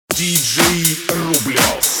Диджей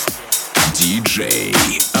Рублев. Диджей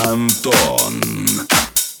Антон.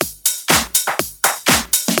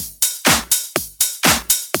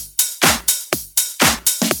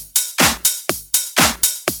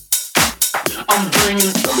 I'm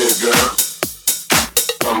bringing. Come here, girl.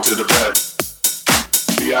 Come to the bed.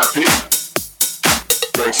 VIP.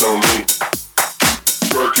 Drinks on me.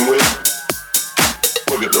 Working with.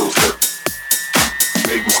 Look at those hips.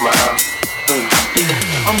 Make me smile.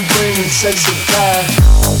 I'm bringing sexy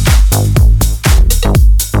vibe.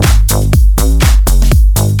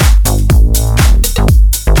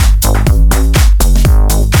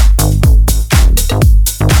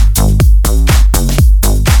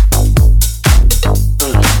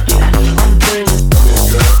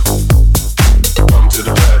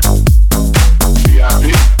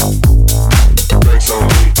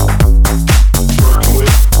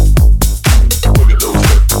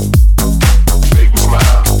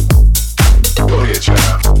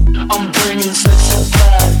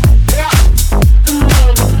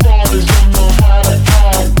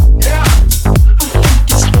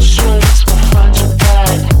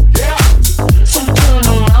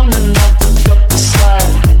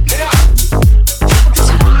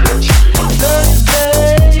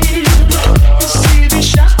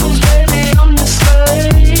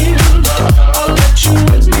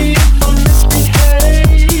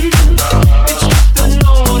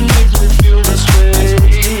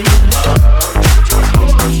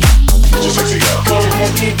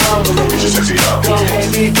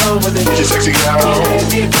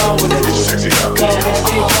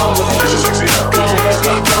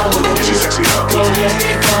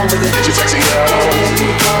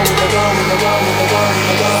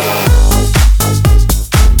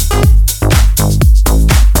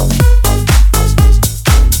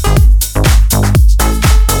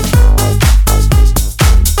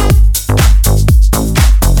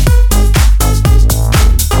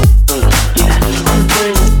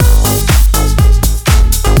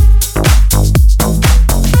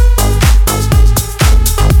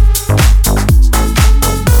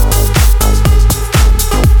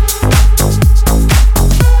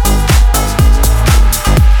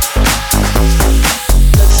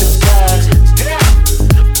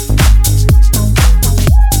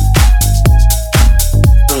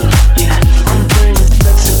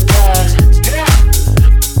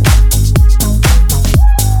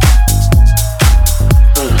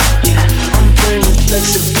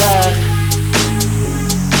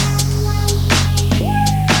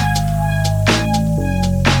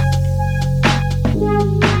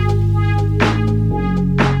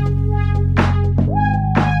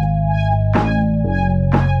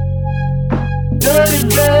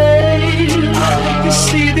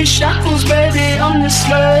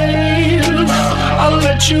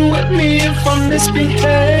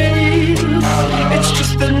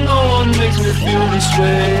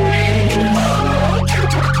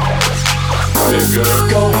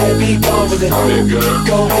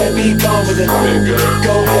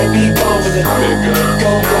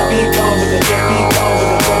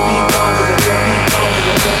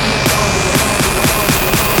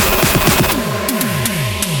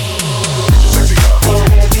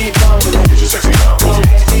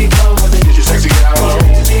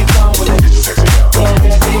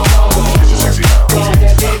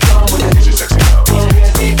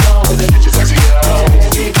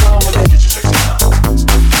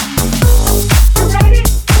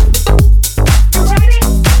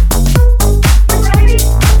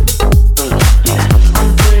 Ready?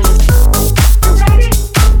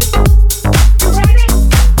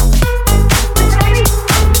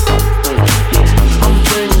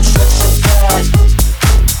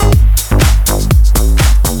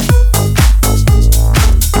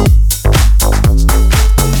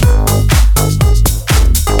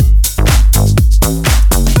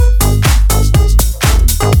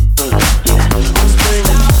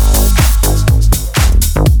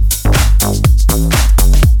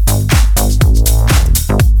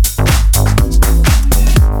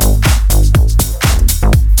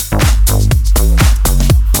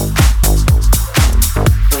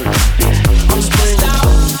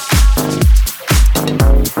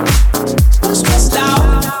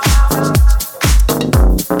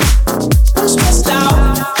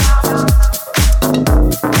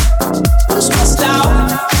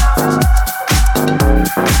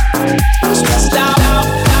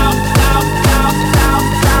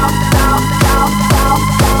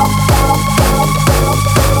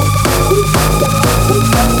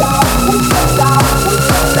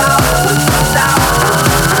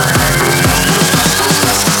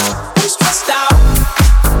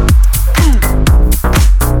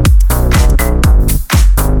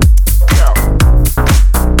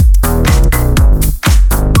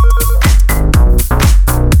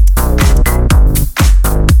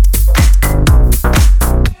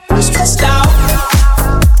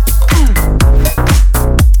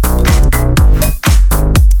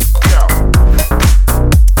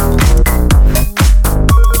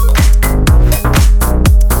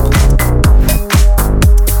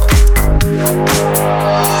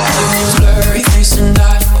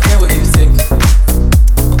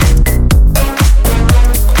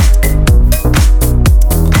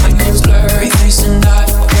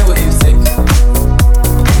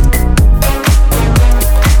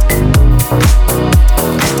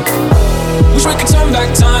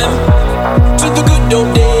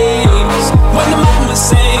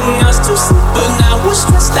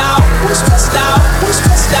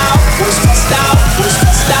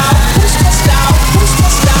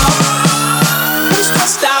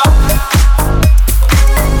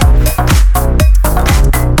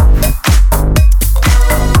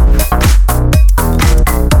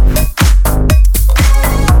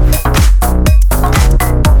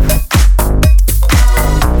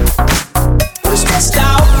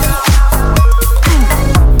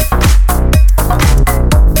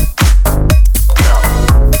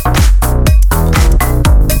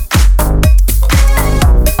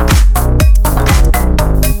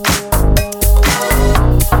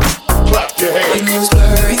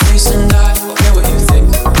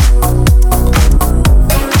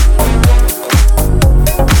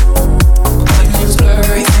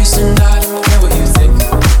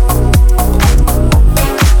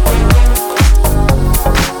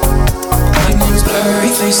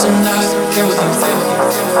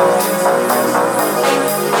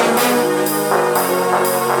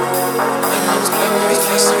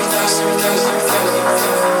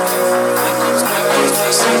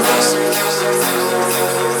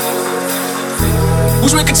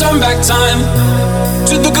 turn back time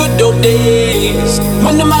to the good old days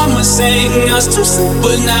when the mama sang us to sleep,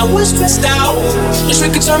 but now we're stressed out. Wish we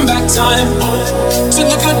could turn back time to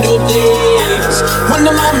the good old days when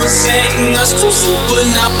the mama sang us to sleep, but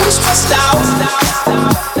now we're stressed out.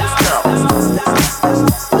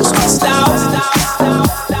 We're stressed out.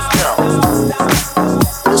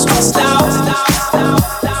 We're stressed out.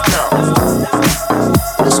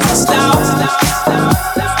 We're stressed out.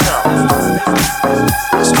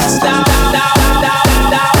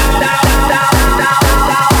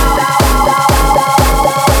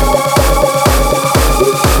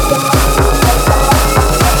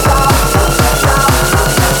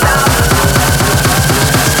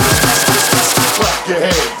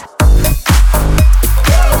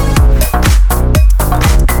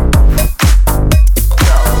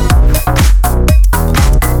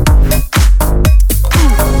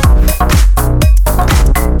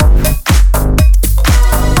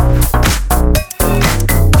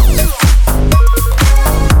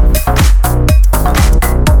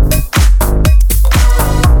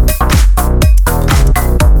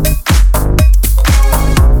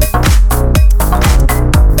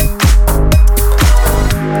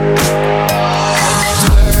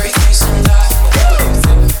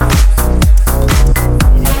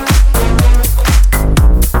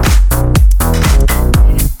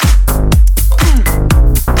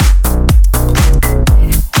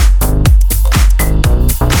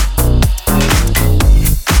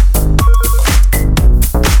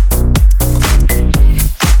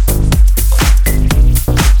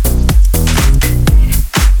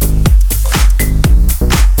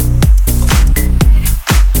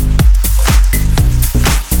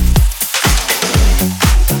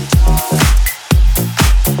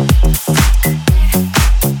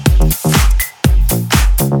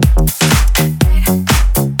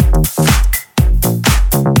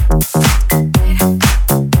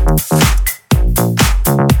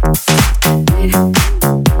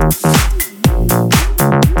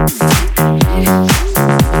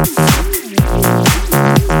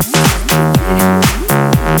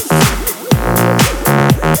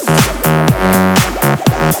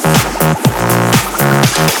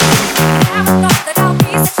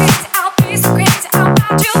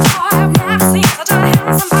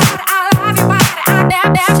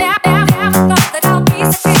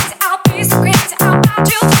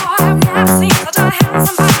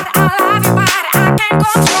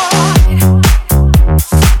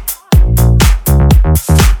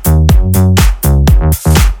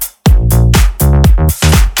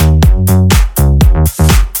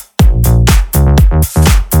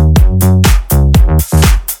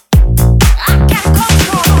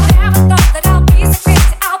 I'll be so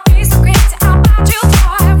great, I'll be so great, I'll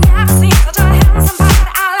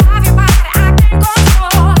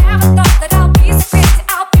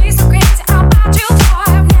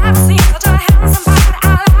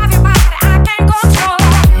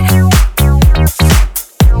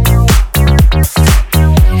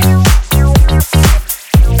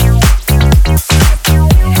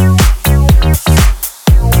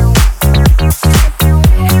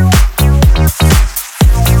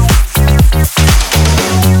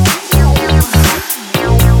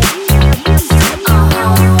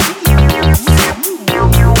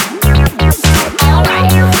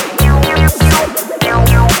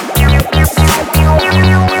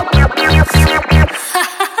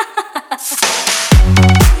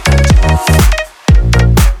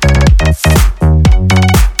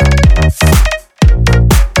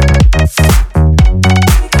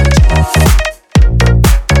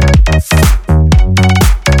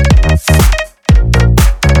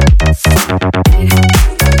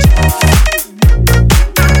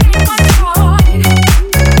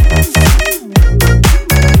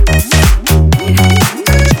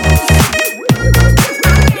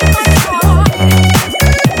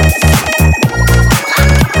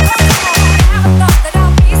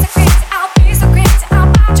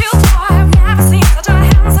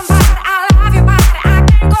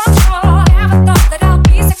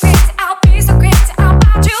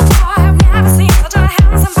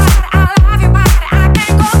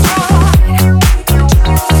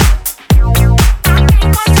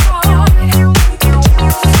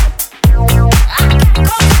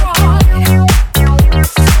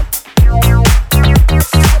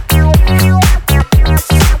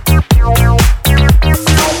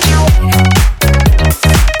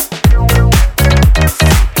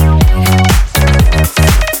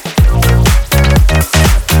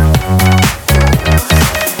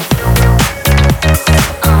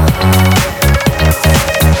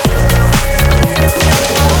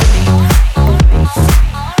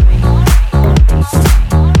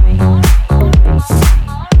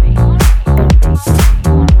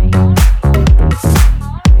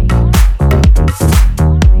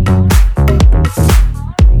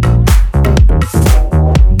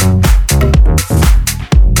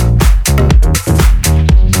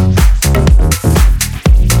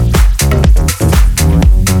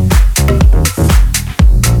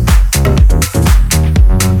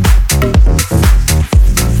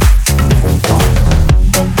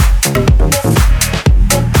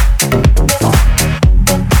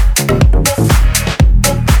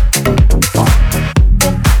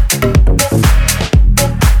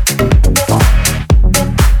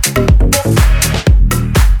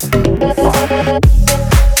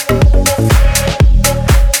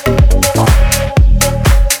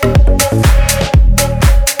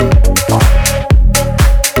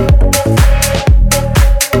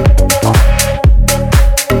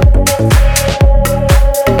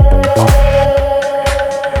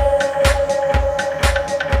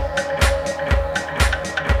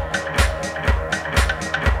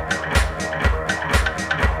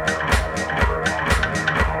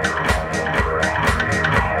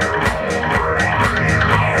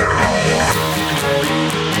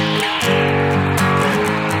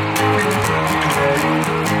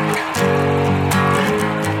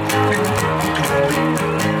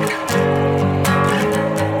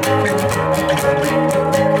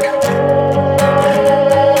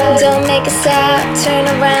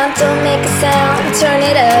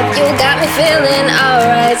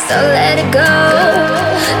go.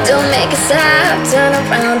 Don't make a stop, turn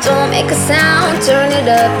around, don't make a sound. Turn it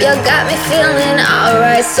up, you got me feeling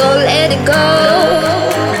alright, so let it go.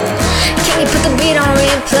 Can you put the beat on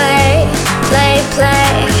replay? Play,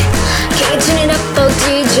 play. Can you tune it up, oh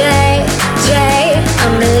DJ?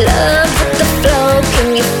 I'm in love with the flow.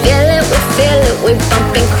 Can you feel it? We feel it. We're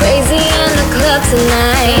bumping crazy in the club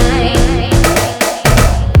tonight.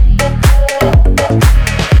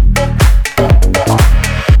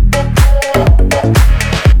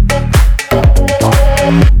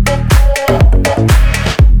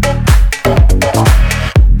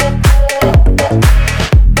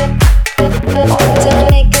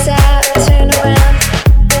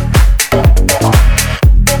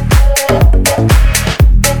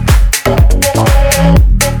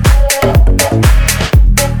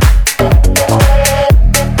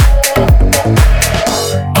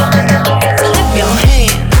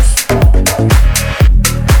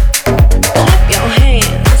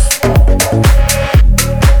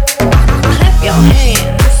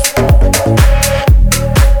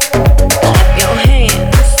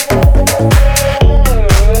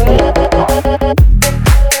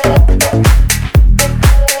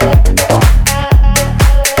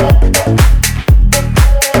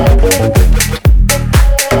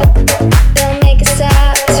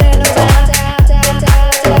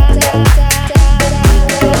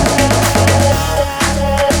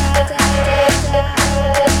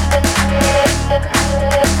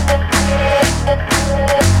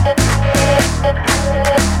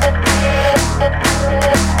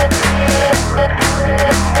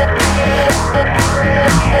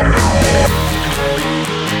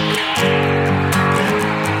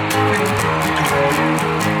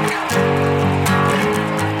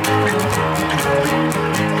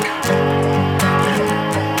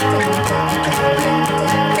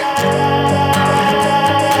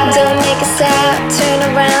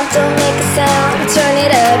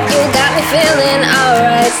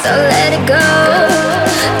 So let it go.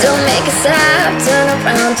 Don't make a stop, turn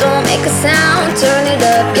around, don't make a sound. Turn it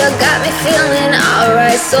up, you got me feeling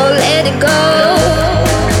alright, so let it go.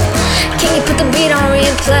 Can you put the beat on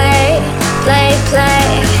replay? Play, play.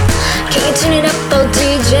 Can you tune it up, oh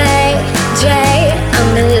DJ?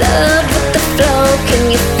 I'm in love with the flow. Can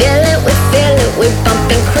you feel it? We feel it. We're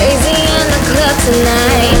bumping crazy in the club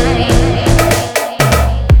tonight.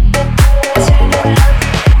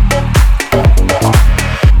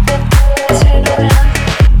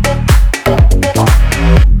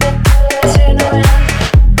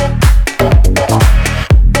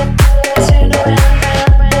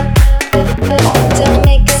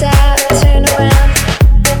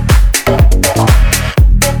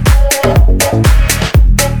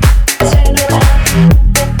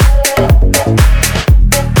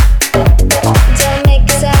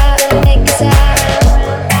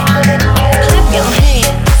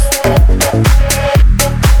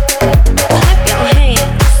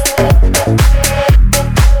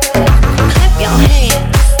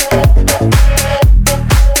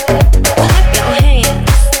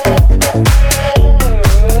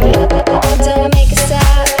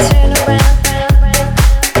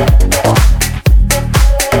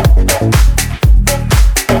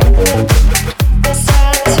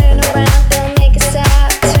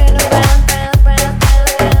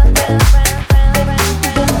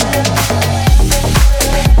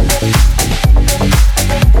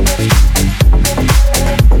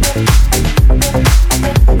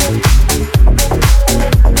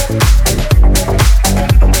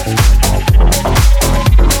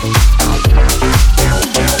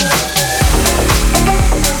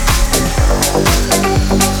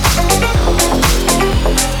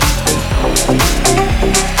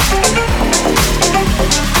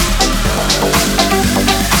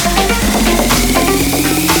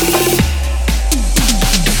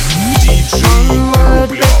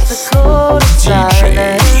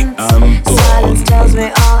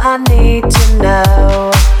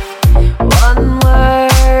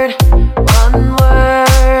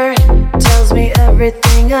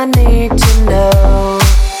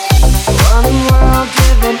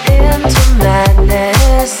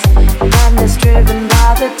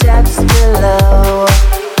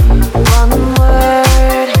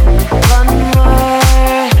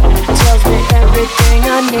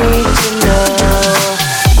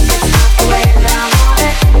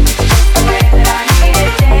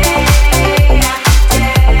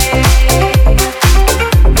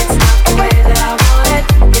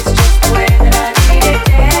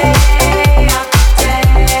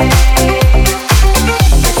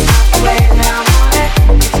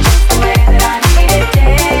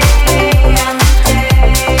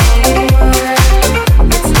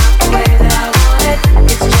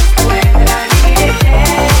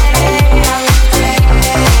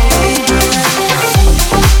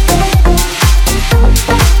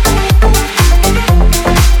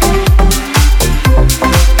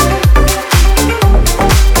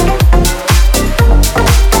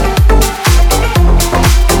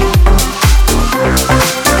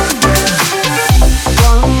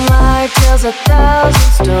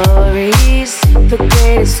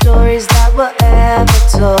 stories that were ever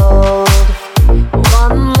told.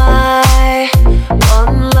 One lie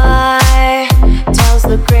tells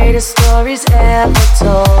the greatest stories ever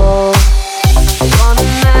told. One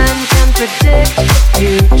man can predict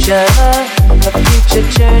the future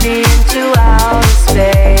journey into outer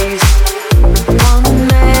space. One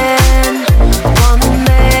man,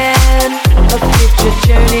 a future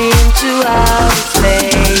journey into outer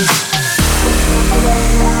space.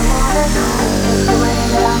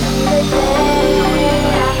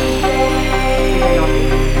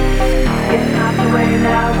 It's not the way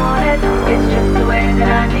that I want it, it's just the way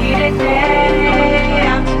that I need it day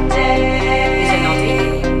after day.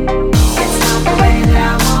 It's not the way that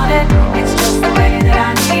I want it, it's just the way that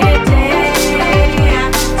I need it day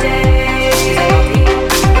after day.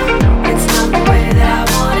 It's not the way that I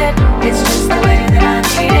want it, it's just the way that I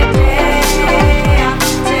need it day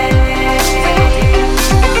after day.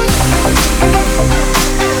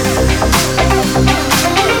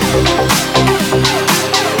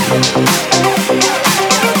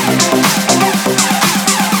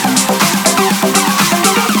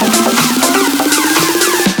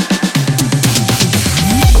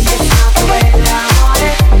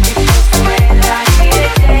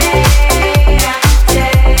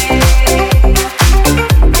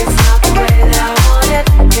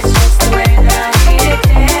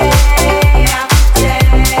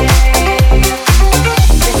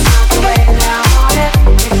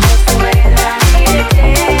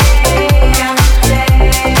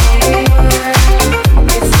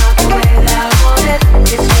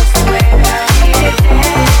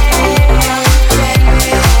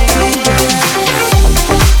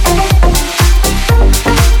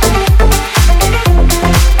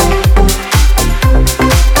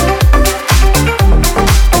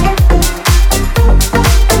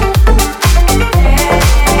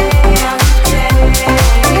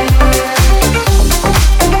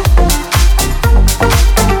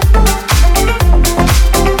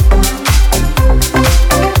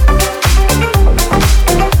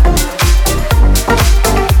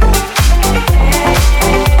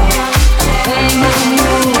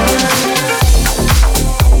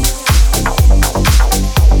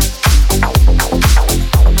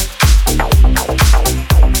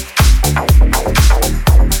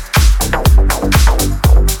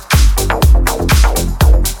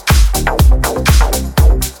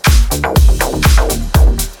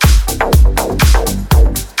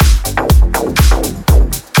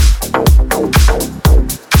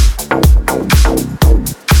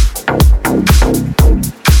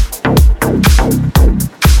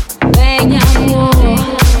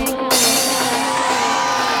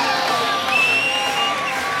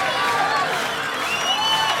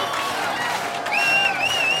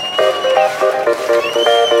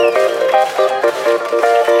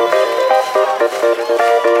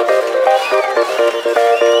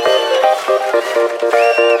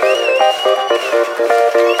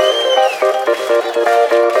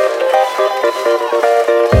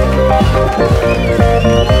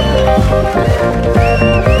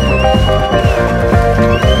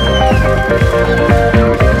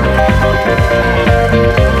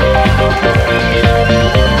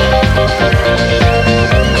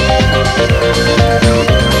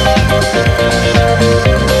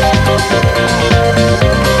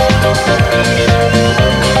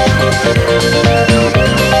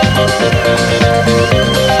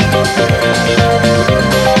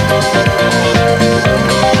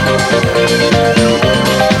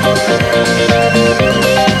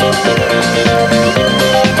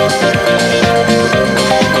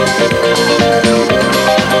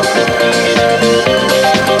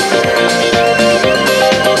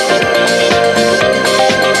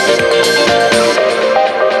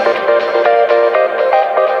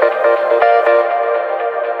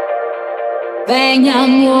 Vem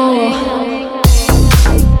amor.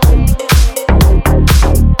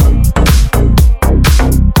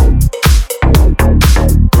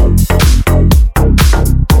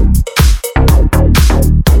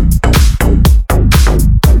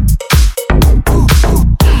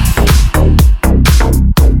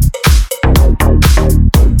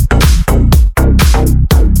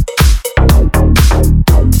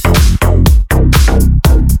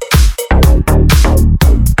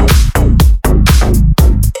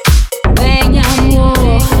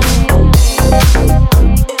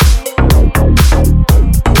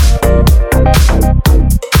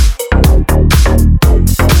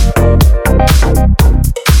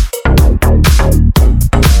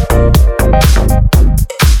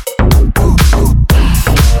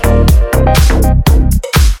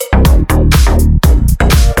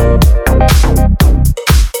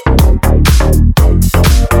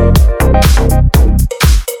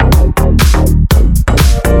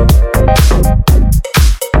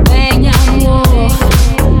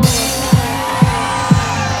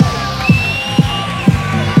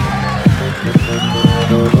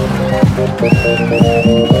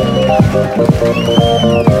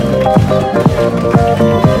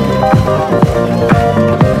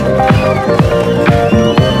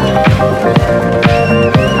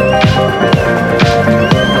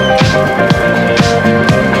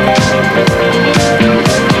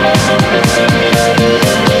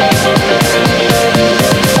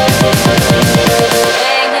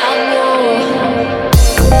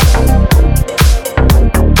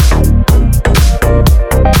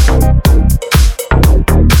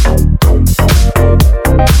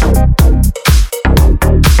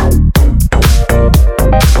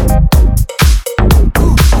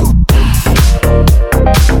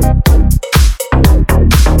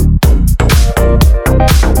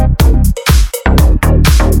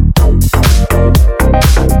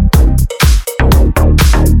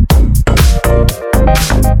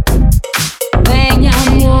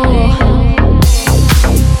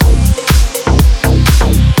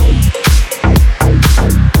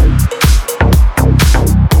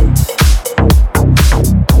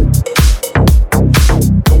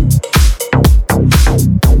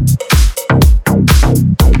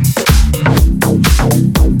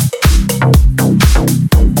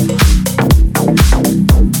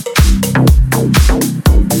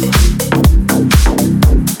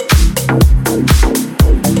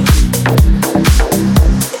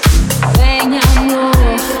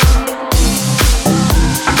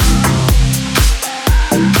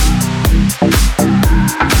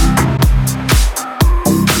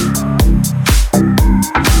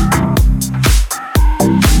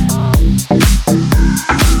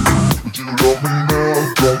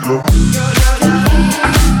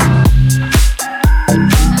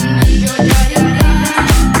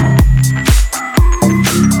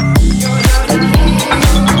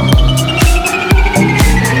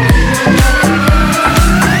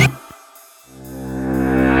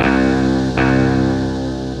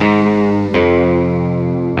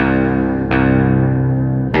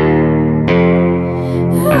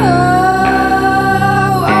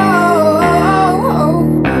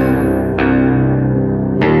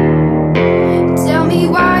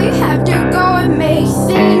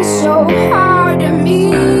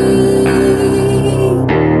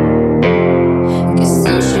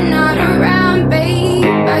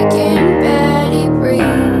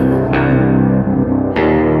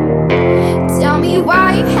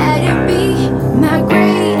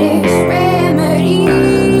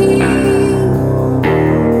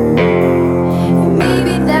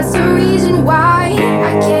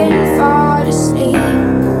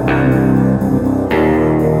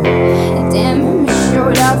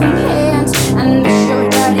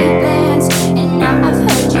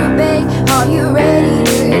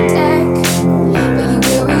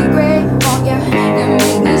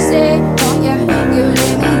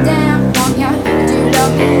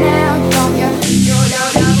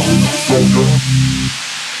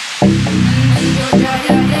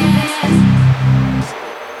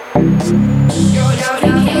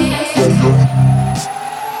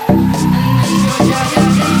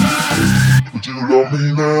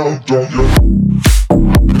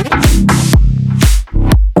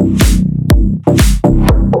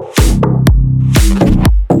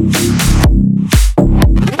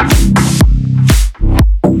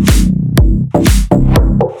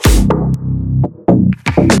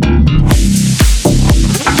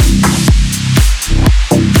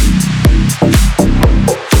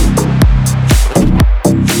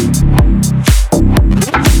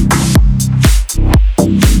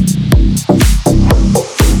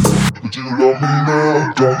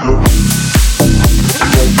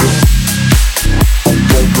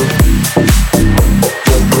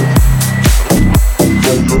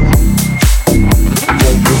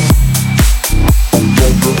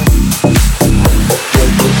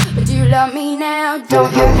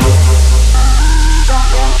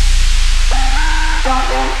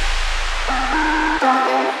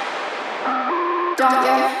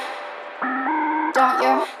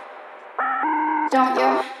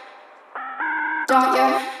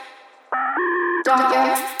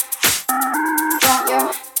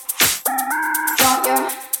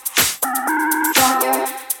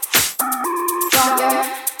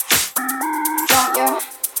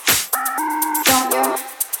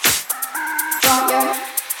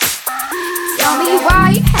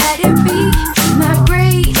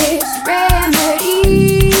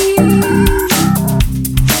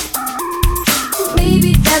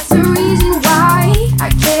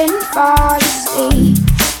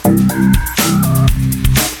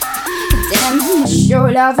 Your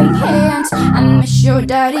loving hand dance. I miss your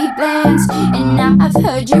dirty plans. And now I've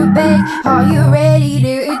heard you beg. Are you ready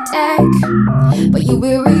to attack? But you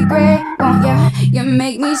will regret, won't ya? You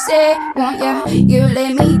make me sick, won't ya? You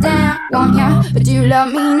let me down, won't ya? But you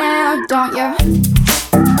love me now, don't ya?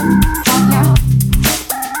 Won't ya?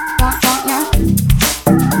 Won't ya?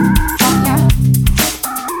 Won't ya?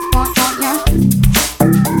 Won't ya? Won't ya?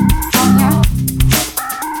 Won't ya?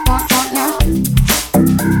 Won't ya? Won't ya?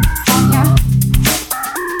 Won't ya?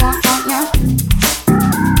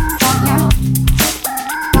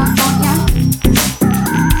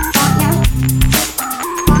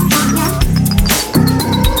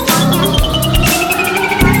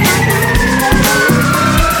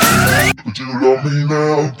 But you love me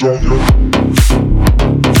now, don't you?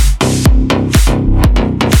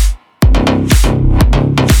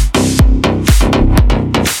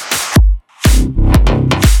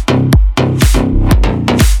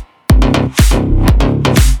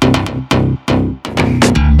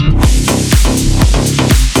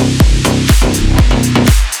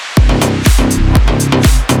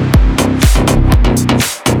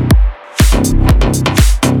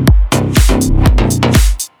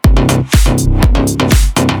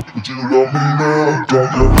 But you love me now,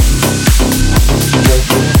 don't you?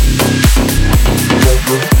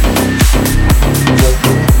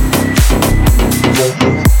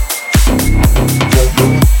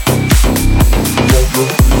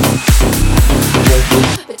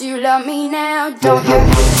 But you love me now, don't you?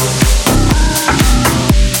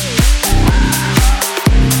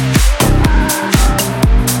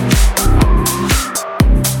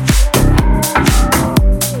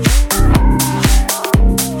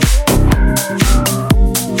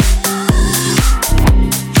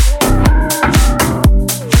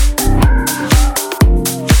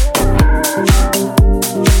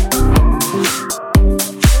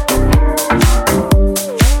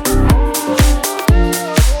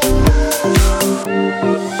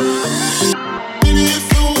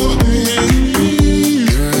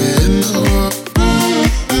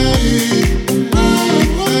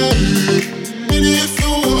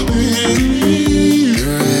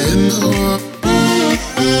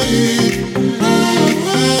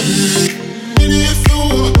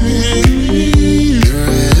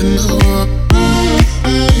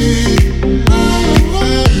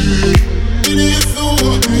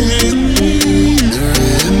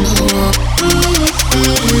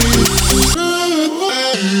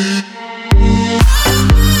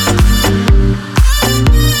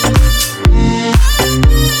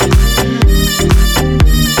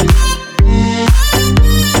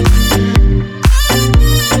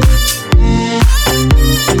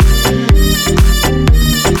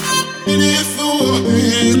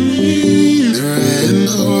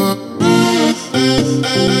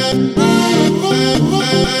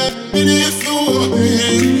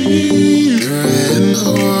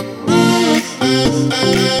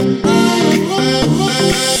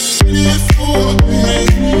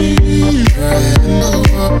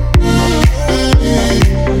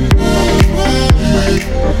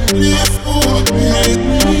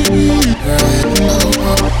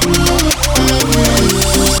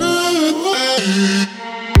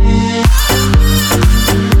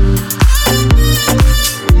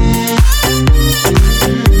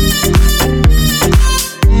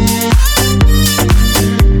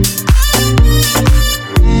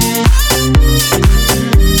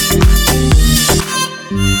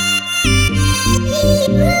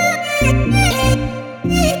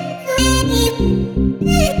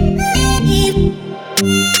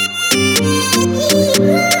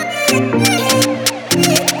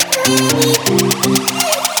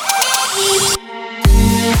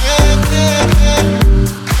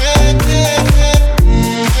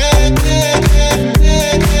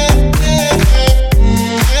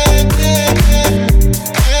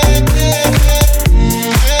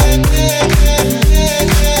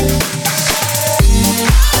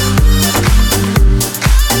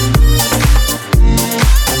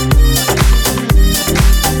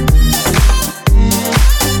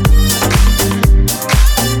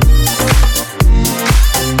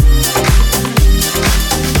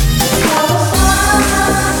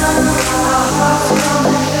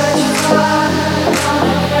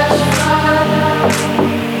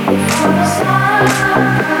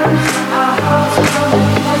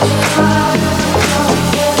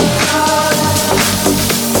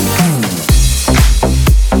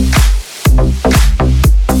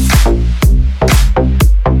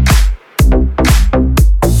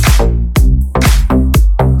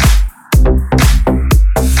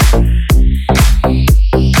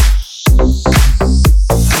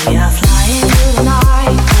 We are flying through the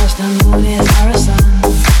night, 'cause the moon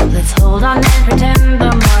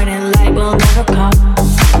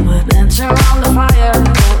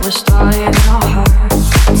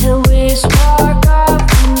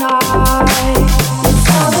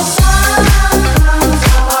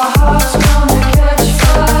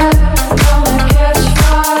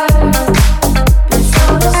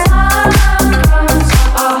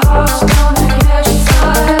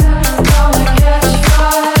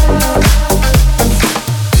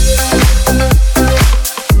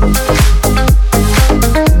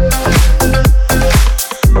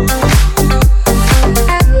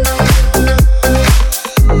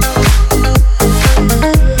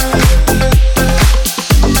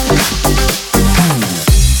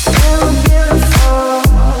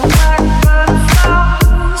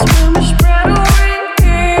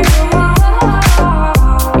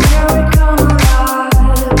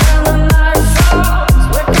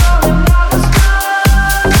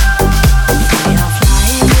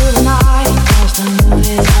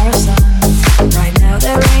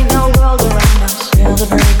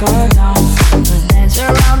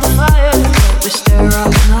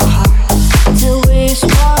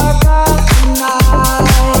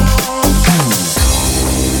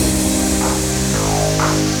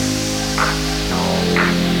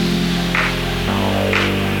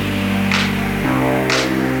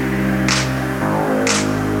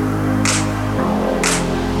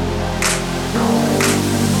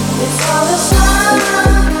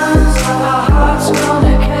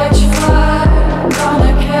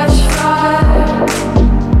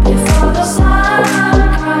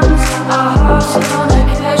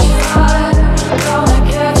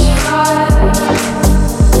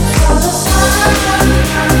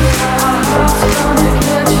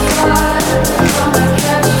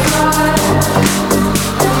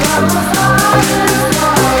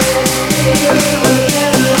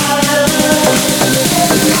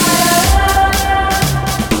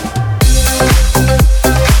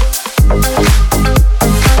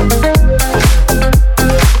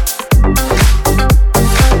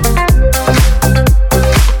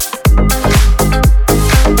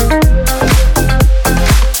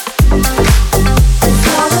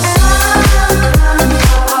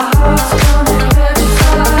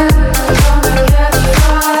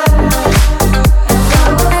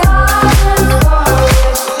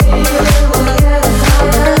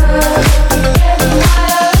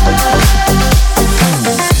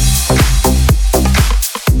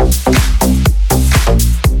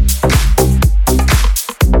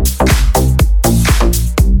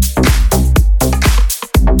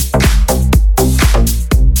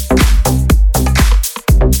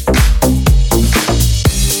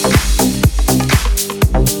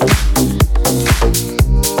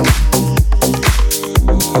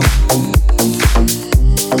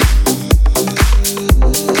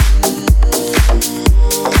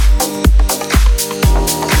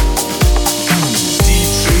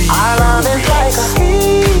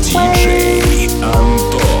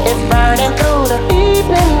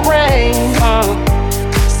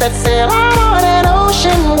Set sail out on an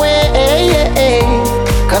ocean wave,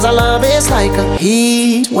 'cause our love is like a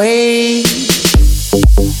heat wave.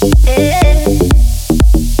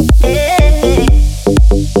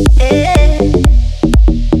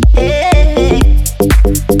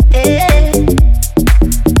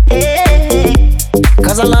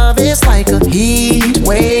 Cause our love is like a heat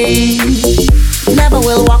wave. Never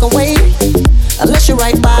will walk away unless you're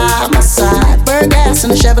right by my side. Burn gas in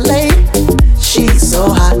a Chevrolet, she's so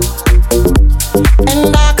hot.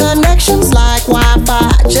 And our connection's like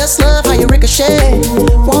Wi-Fi. Just love how you ricochet,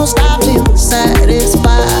 won't stop till you're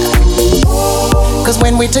satisfied. Cause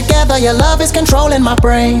when we're together, your love is controlling my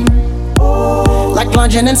brain. Like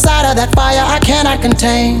plunging inside of that fire I cannot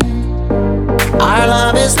contain. Our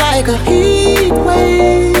love is like a heat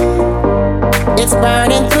wave. It's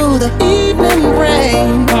burning through the evening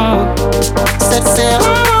rain. Set sail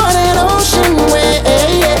on an ocean wave.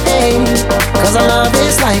 Cause our love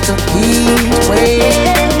is like a heat wave.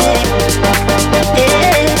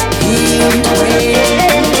 Heat wave.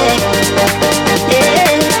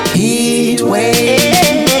 Heat wave.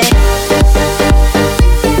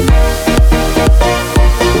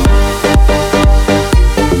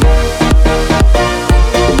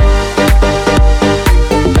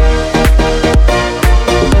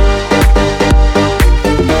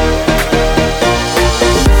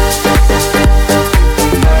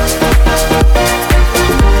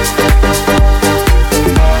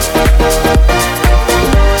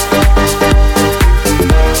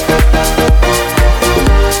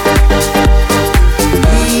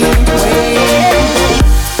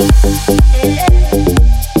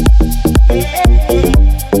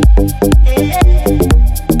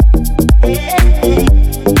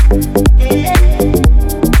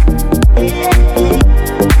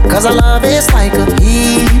 Cause our love is like a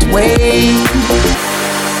heat wave.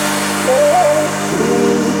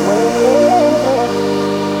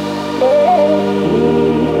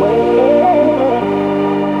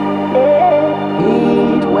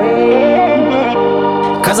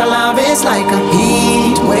 Cause our love is like a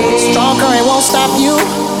heat wave. Strong current won't stop you,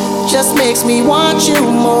 just makes me want you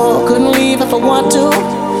more. Couldn't leave if I want to,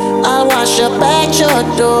 I'll wash up at your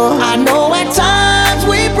door. I know at times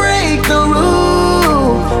we break the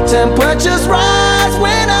rules. Temperatures rise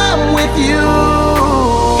when I'm with you.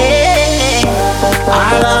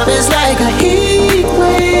 Our love is like a heat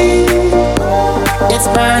wave. It's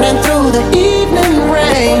burning through the evening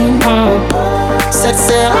rain. Set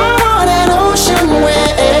sail on an ocean wave.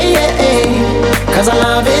 Cause our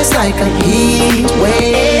love is like a heat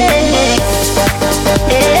wave.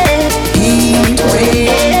 Heat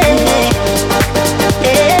wave.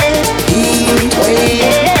 Heat wave.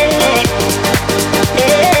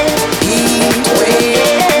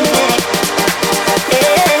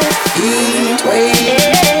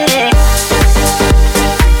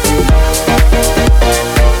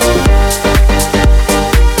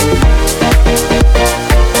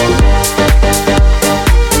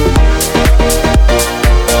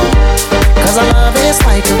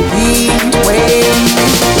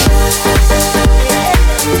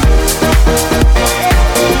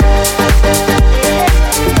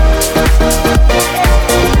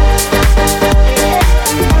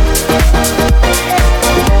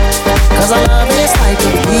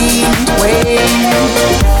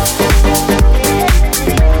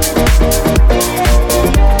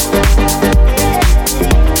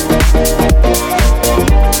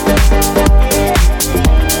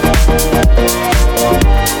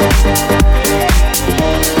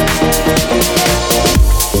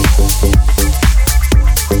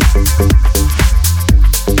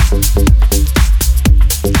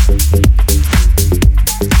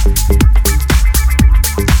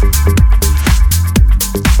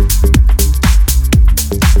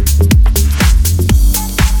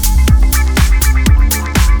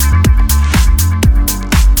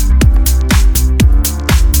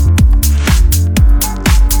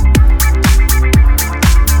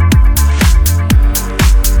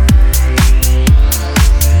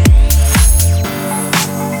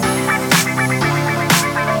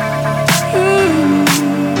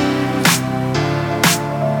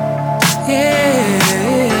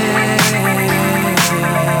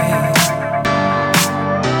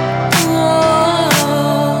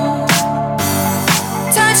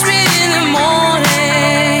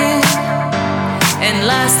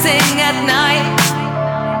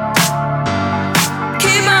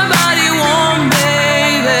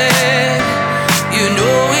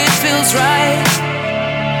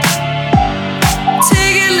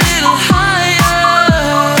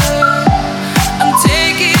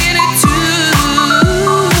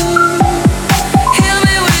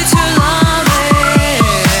 With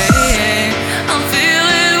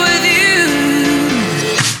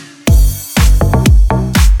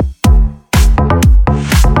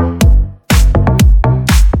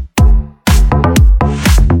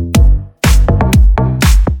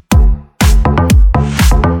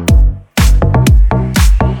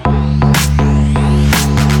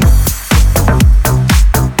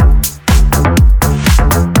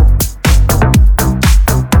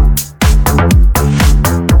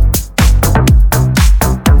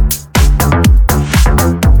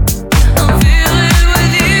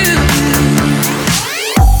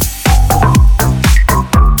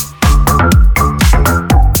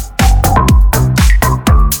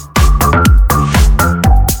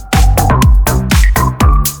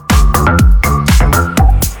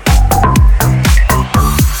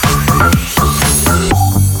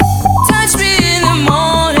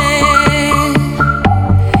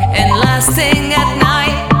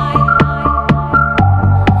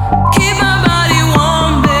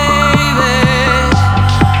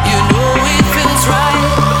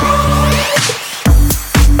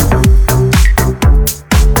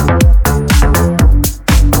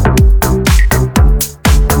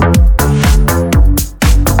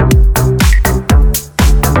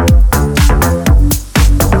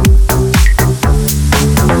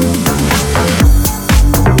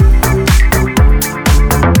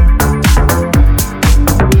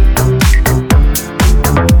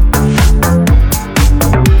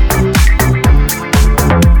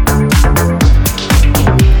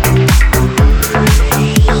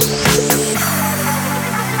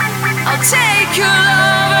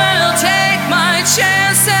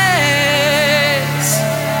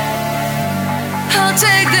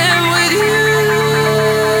take them with you.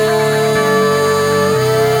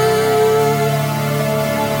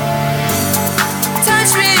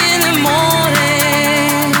 Touch me in the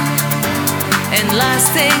morning and last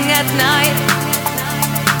thing at night.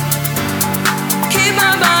 Keep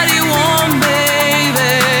my body warm,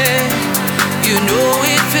 baby. You know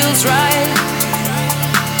it feels right.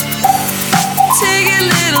 Take it a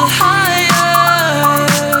little higher.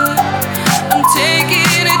 I'm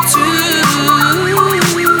taking it to.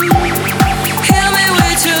 Kill me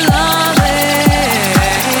with your loving.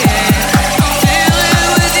 I'm feeling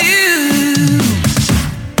with you.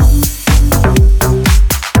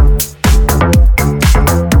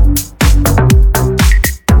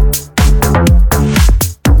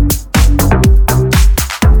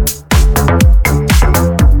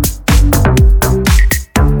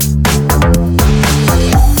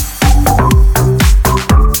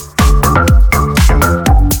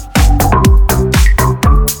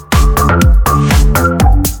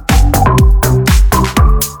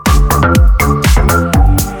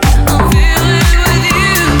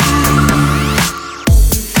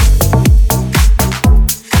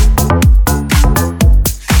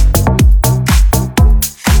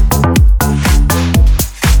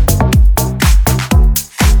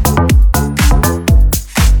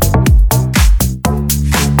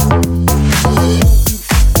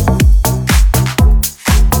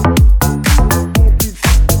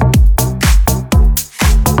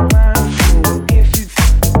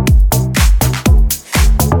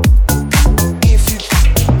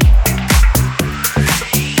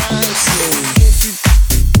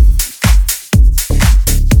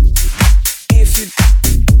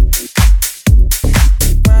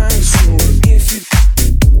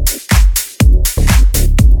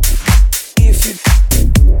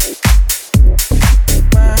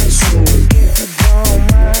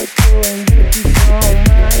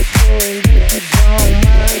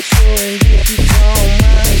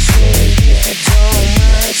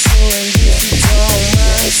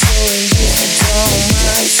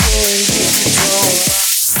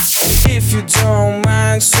 If you don't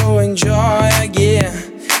mind, so enjoy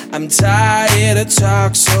again. I'm tired of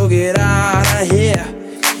talk, so get out of here.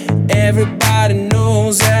 Everybody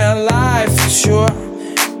knows that life is short.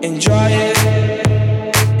 Enjoy it,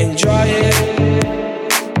 enjoy it.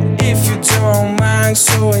 If you don't mind,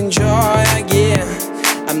 so enjoy again.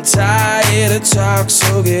 I'm tired of talk,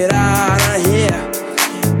 so get out of here.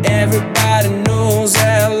 Everybody knows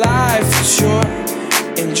that life is short.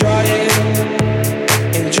 Enjoy it,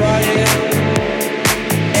 enjoy it.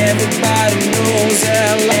 Everybody knows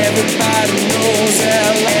that. Everybody knows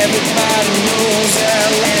that. Everybody knows that.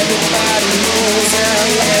 Everybody knows that.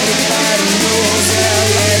 Everybody knows that.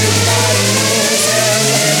 Everybody knows that.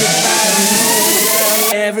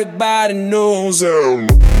 Everybody knows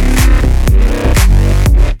that.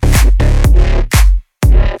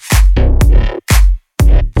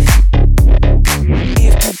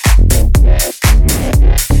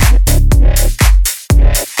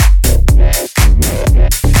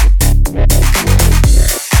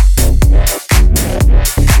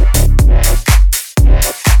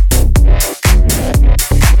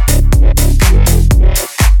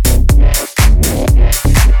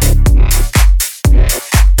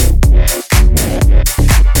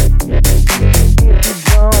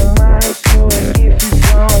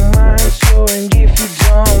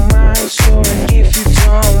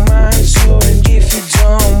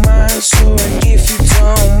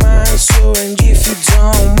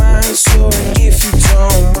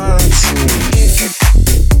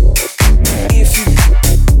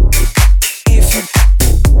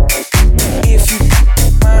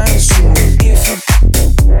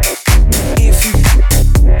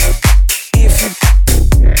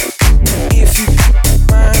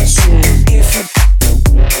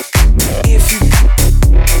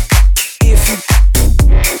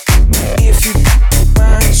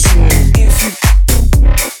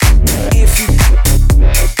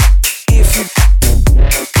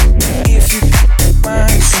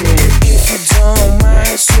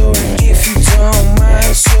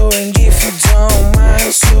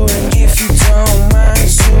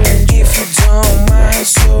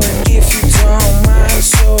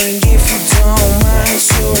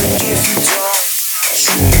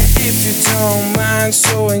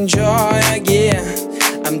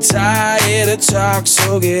 Talk,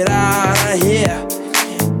 so get out of here.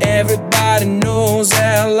 Everybody knows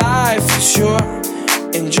that life is short.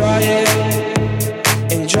 Enjoy it,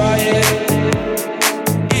 enjoy it.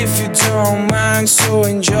 If you don't mind, so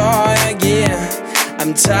enjoy again.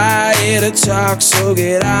 I'm tired of talk, so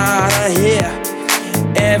get out of here.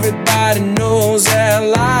 Everybody Everybody knows that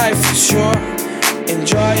life is short.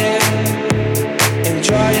 Enjoy it,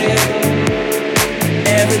 enjoy it.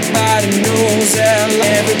 Everybody knows that.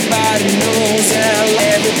 Everybody knows that.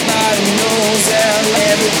 Everybody knows that.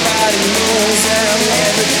 Everybody knows that.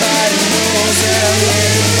 Everybody knows that.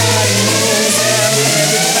 Everybody knows that.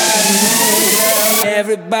 Everybody knows that.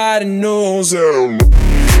 Everybody knows that.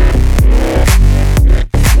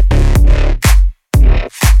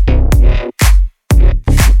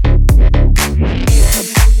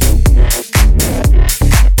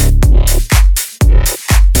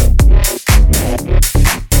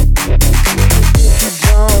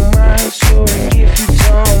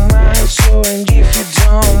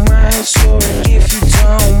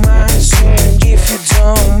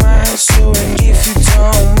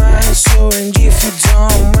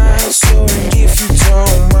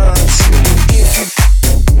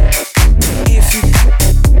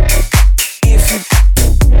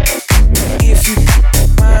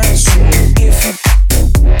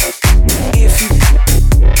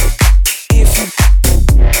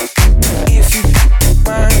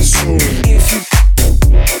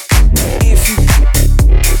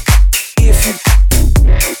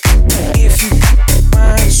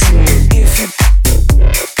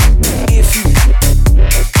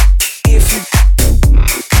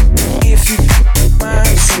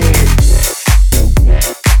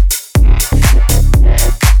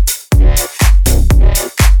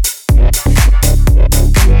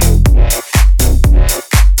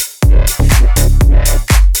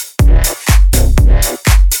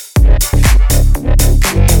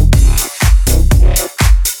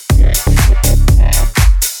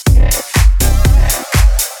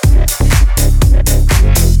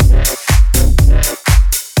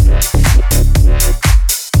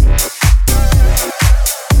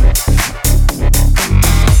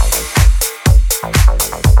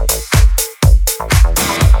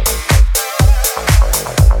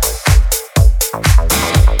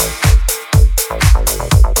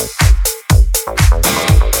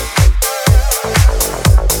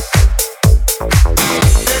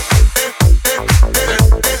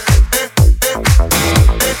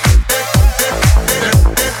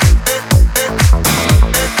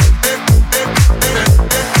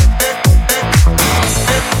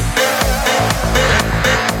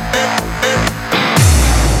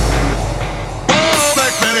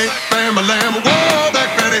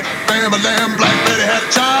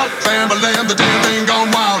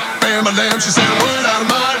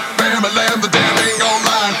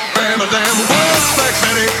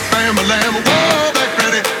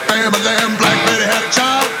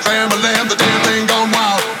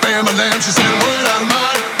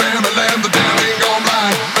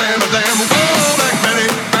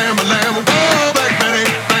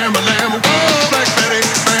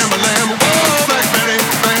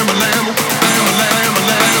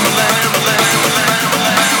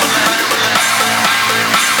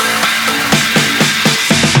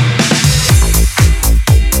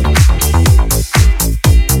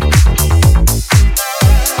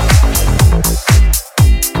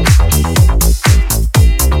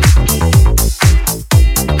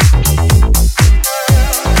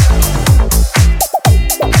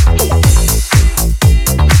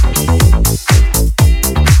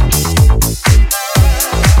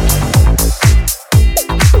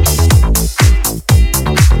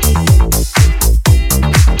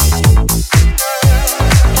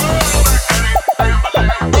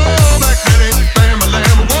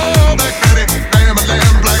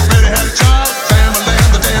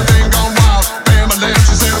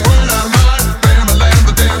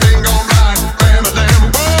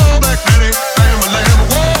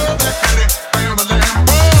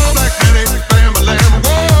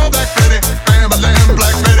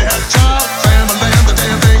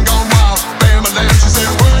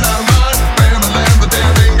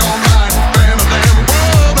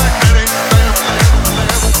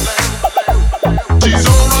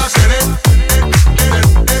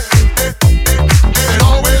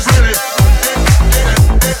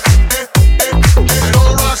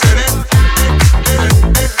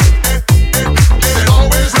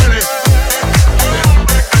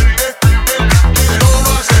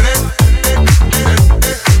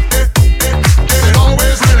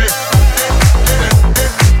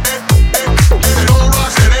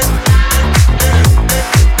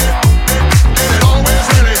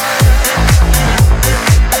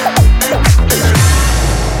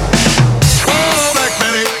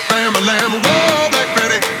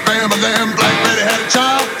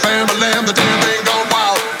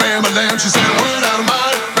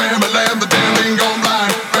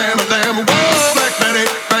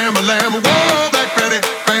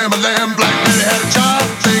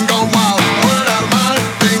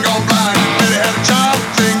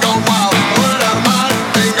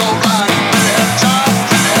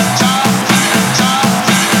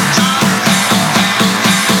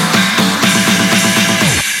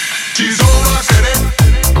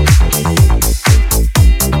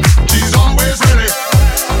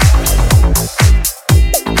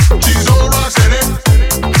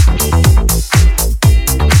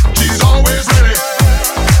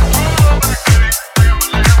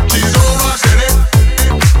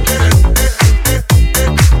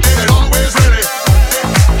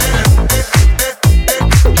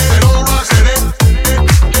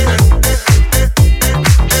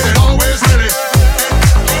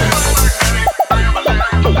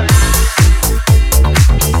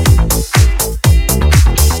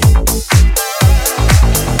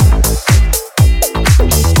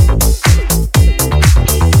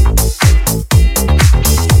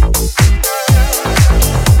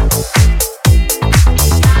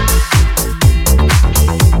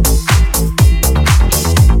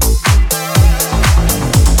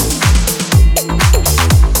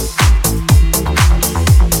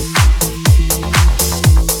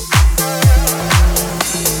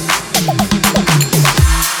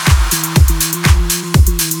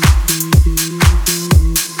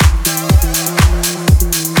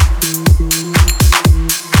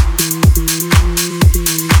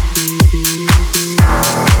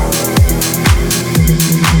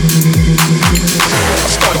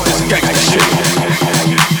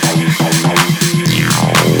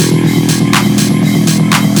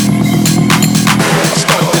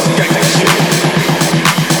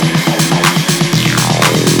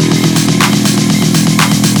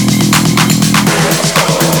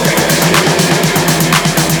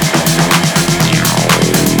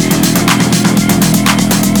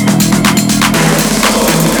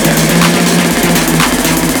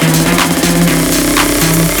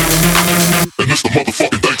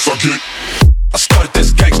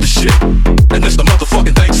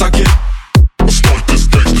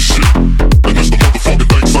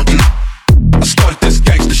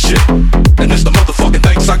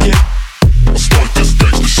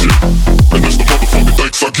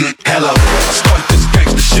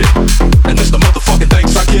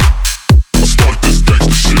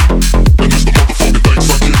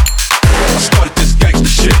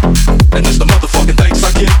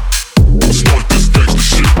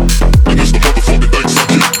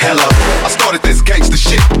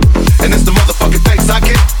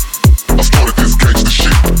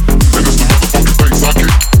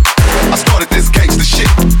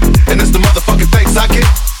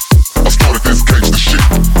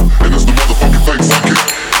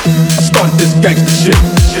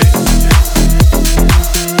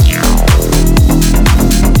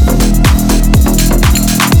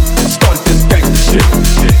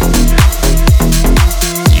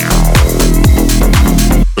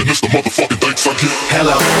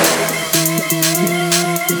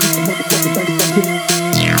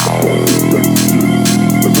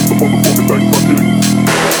 thanks I get.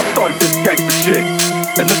 I started this gangsta shit,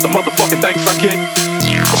 and it's the motherfucking thanks I get.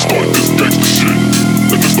 I started this gangsta shit,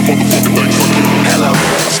 and it's the motherfucking thanks I get. Hello.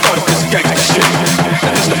 I started this gangsta shit,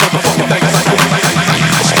 and it's the motherfucking thanks I get.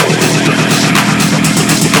 I started this gangsta shit, and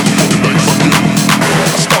it's the motherfucking thanks I get.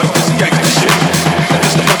 I started this gangsta shit, and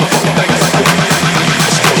it's the motherfucking thanks I get. I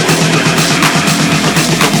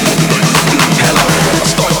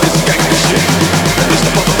started this gangsta shit, and it's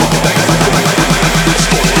the motherfucking thanks I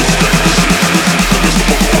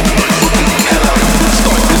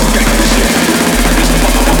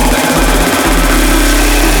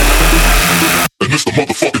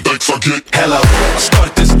get. Hello. I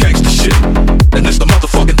started this gangsta shit, and it's the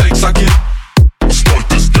motherfucking thanks I get. I started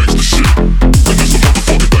this gangsta shit, and it's the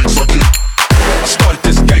motherfucking thanks I get. Hello. I started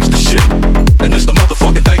this gangsta shit, and it's the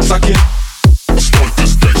motherfucking thanks I get.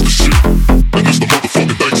 And it's the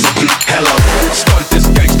motherfucking thanks I get. Hello. I started this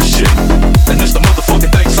gangsta shit, and it's the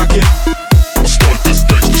motherfucking thanks I get. I started this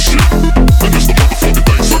gangsta shit, and it's the motherfucking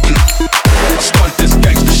thanks I get. I started this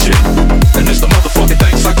gangsta shit, and it's the motherfucking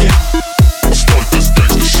thanks I get. I started this gangsta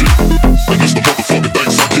shit, and it's the motherfucking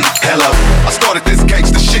thanks I get. Hello. I started this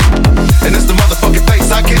gangsta shit, and it's the motherfucking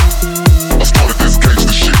thanks I get. I started this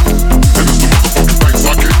gangsta shit, and it's the motherfucking thanks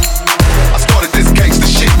I get. I started this gangsta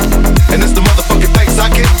shit, and it's the motherfucking thanks I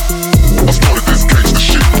get. I started this gangsta shit, and it's the motherfucking thanks I get. Hello. I started this gangsta shit, and it's the motherfucking thanks I get. I started this gangsta shit,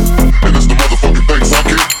 and it's the motherfucking thanks I get. I started this gangsta shit, and it's the motherfucking thanks I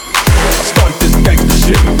get. I started this gangsta shit,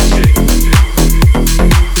 and it's the motherfucking thanks I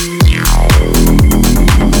get. I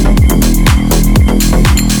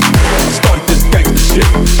started this gangsta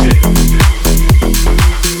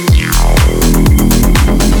shit. Started this gangsta shit.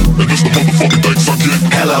 And it's the motherfucking thanks I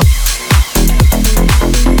get. Hello.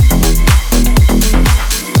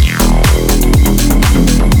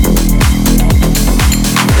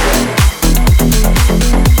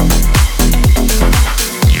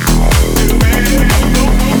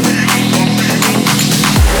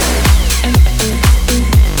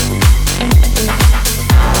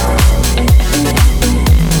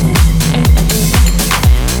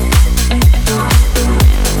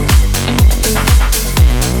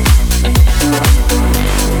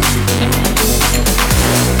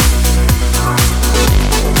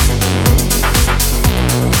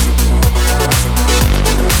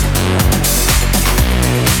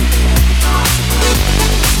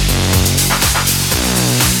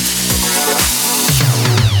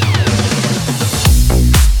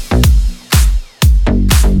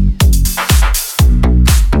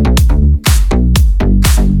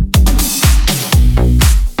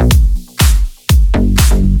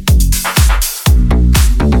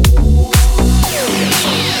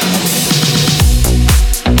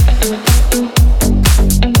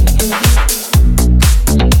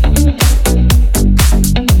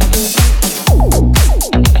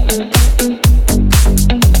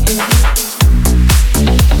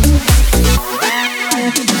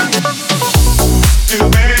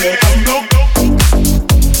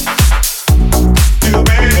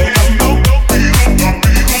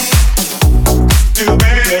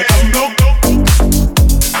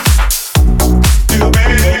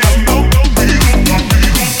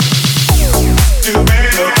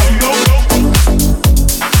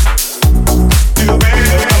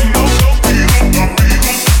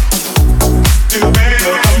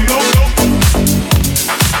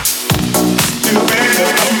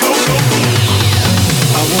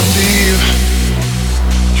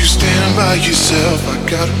 by yourself. I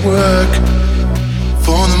gotta work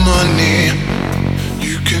for the money.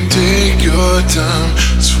 You can take your time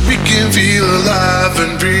so we can feel alive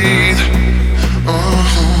and breathe.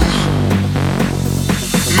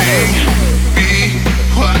 Maybe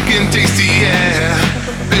I can taste the air.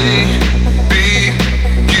 Baby,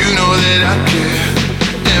 you know that I care.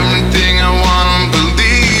 Everything I wanna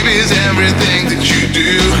believe is everything that you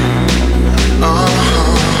do. Alright.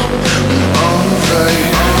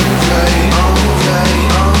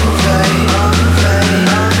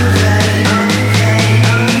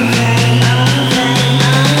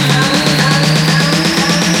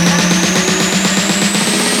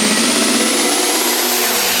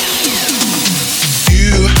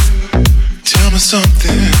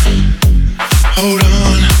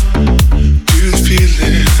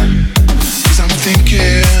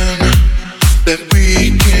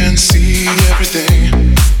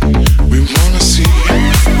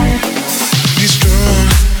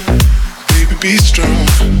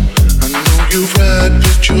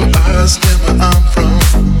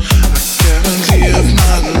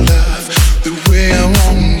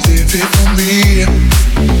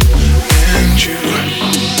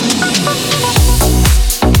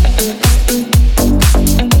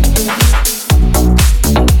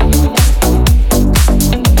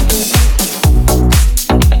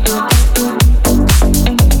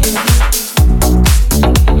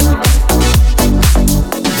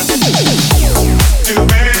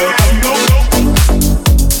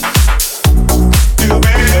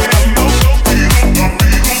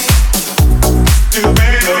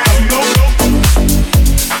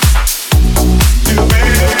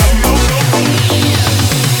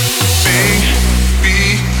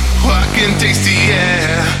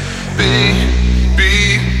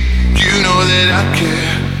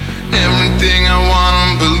 Everything I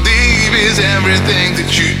wanna believe is everything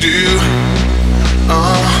that you do.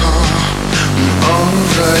 Alright,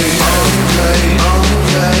 alright, alright,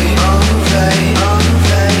 alright, alright,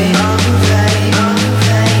 alright, alright,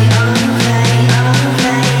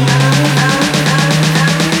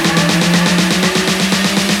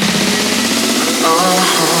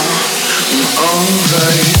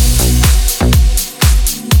 alright.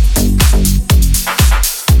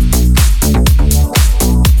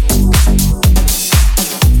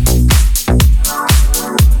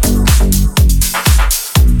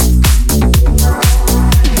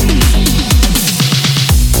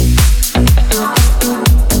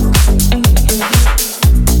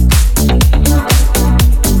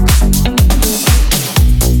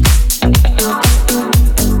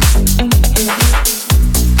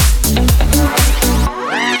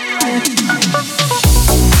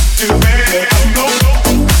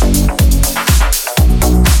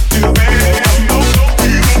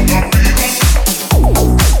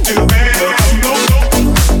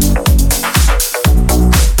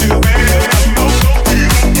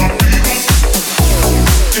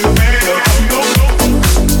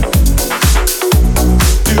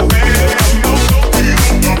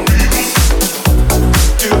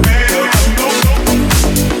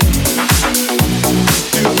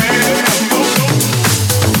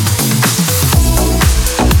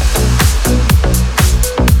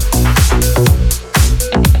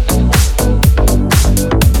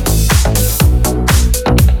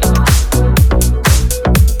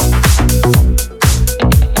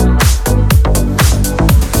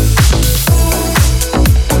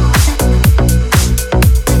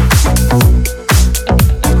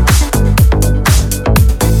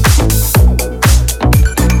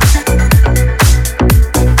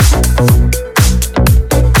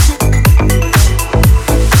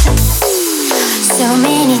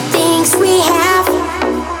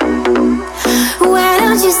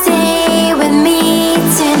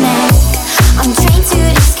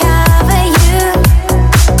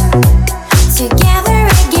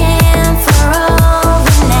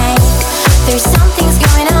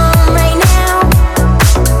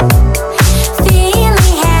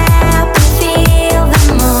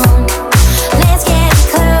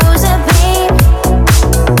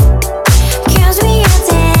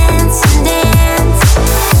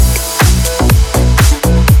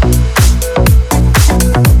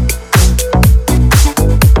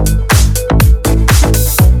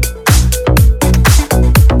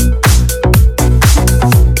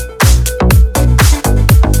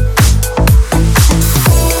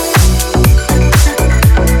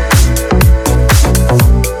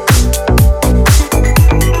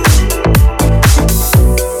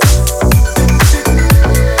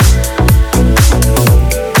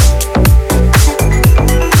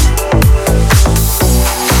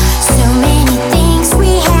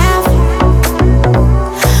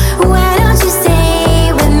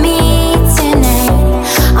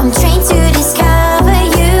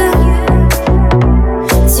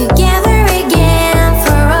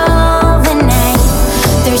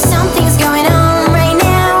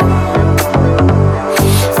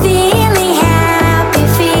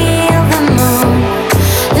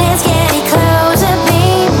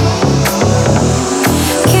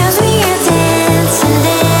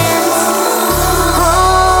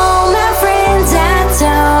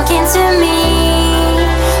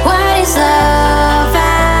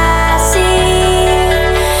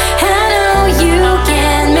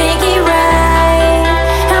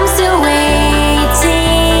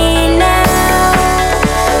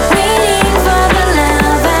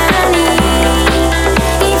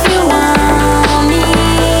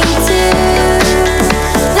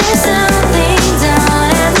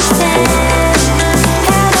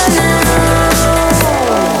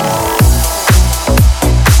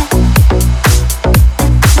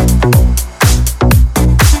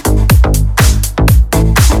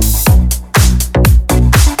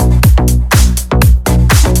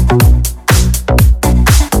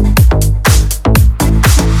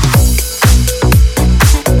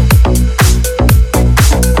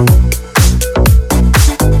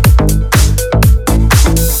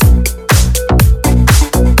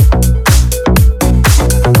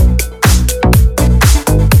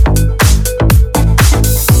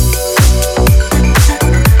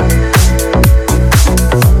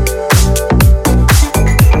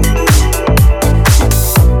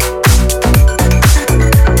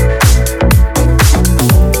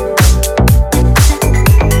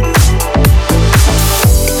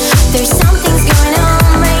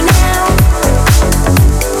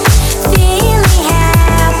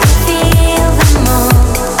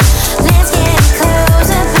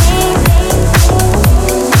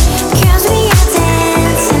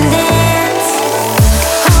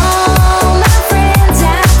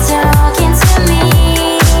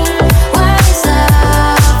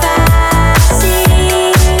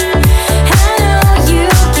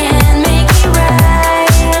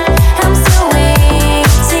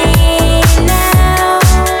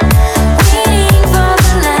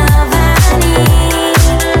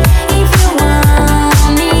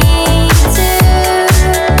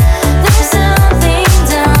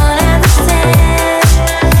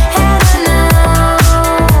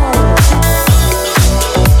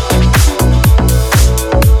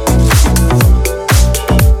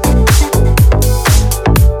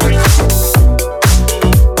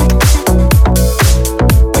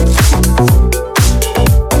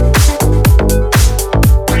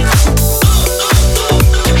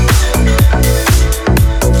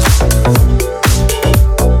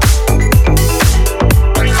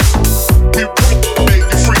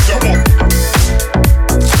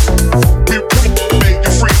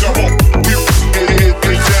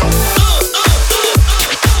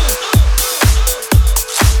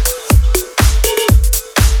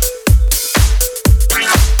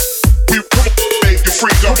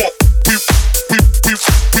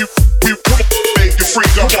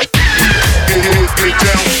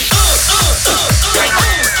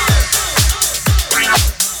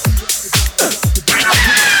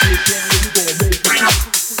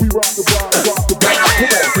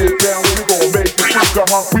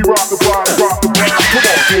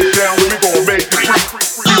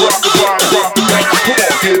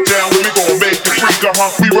 We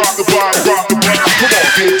rock the body, rock the body. Come on,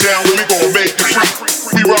 get down with me, gonna make you free.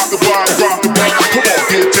 We rock the body, rock the body. Come on,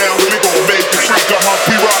 get down with me, gonna make you free.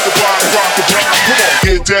 We rock the body, rock the body. Come on,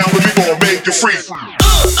 get down with me, gonna make you free.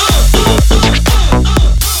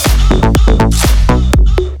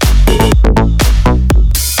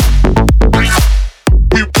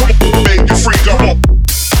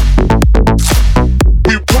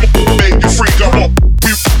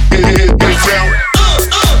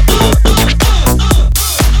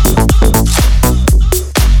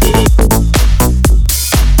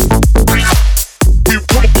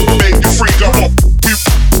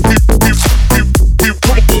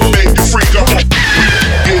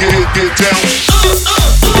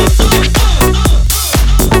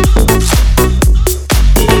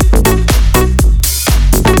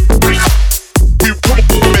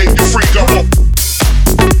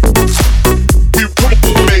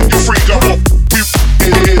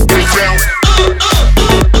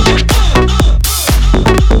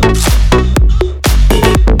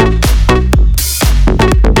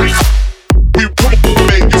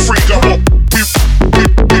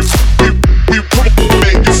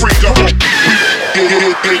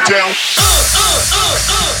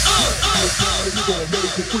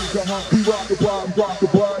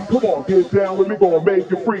 Get down with me, gonna make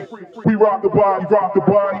you free. We rock the body, rock the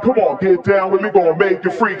body. Come on, get down with me, gonna make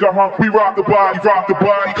you free. We rock the body, rock the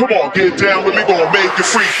body. Come on, get down with me, gonna make you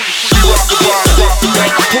free. We rock the body, rock the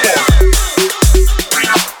body. Come on.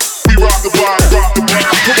 We rock the body, rock the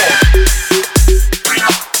body. Come on.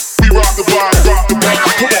 We rock the body, rock the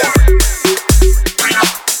body. Come on.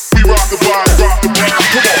 We rock the body, rock the body.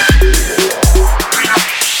 Come on.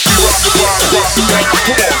 We rock the body, rock the body.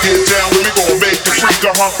 Come on, get down with me, gonna make you free.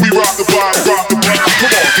 We rock the body, rock the body.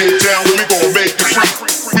 Come on, get down with me, gonna make you free.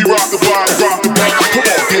 We rock the body, rock the body. Come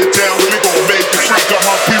on, get down with me, gonna make you free.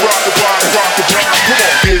 We rock the body, rock the body. Come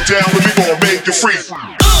on, get down with me, gonna make you free.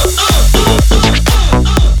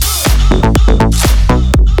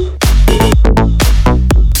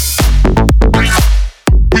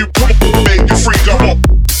 We make you free. Come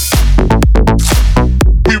on.